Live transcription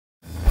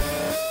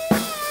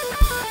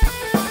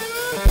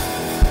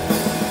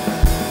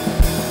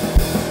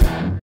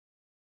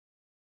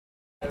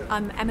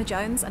I'm Emma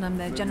Jones and I'm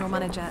the General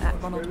Manager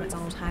at Ronald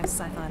McDonald House,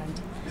 South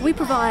Island. We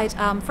provide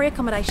free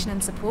accommodation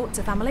and support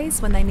to families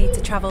when they need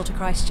to travel to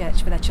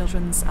Christchurch for their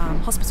children's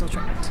hospital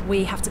treatment.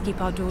 We have to keep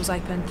our doors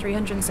open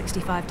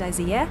 365 days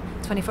a year,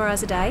 24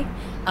 hours a day.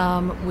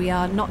 We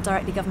are not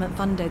directly government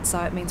funded,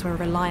 so it means we're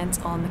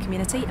reliant on the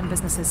community and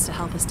businesses to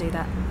help us do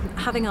that.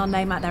 Having our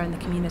name out there in the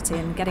community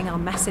and getting our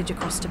message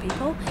across to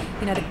people,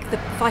 you know, the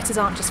fighters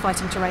aren't just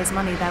fighting to raise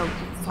money, they're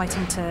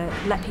fighting to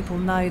let people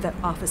know that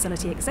our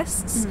facility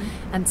exists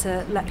and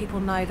to let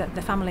people know that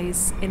the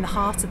families in the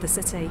heart of the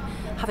city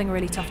having a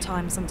really tough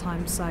time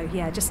sometimes. So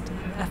yeah, just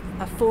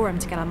a forum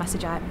to get our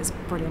message out is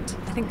brilliant.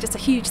 I think just a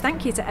huge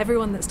thank you to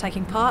everyone that's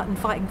taking part and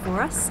fighting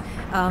for us.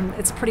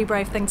 It's a pretty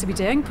brave thing to be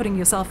doing, putting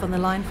yourself on the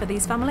line for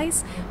these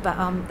families, but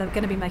they're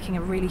going to be making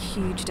a really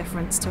huge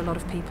difference to a lot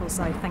of people,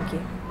 so thank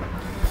you.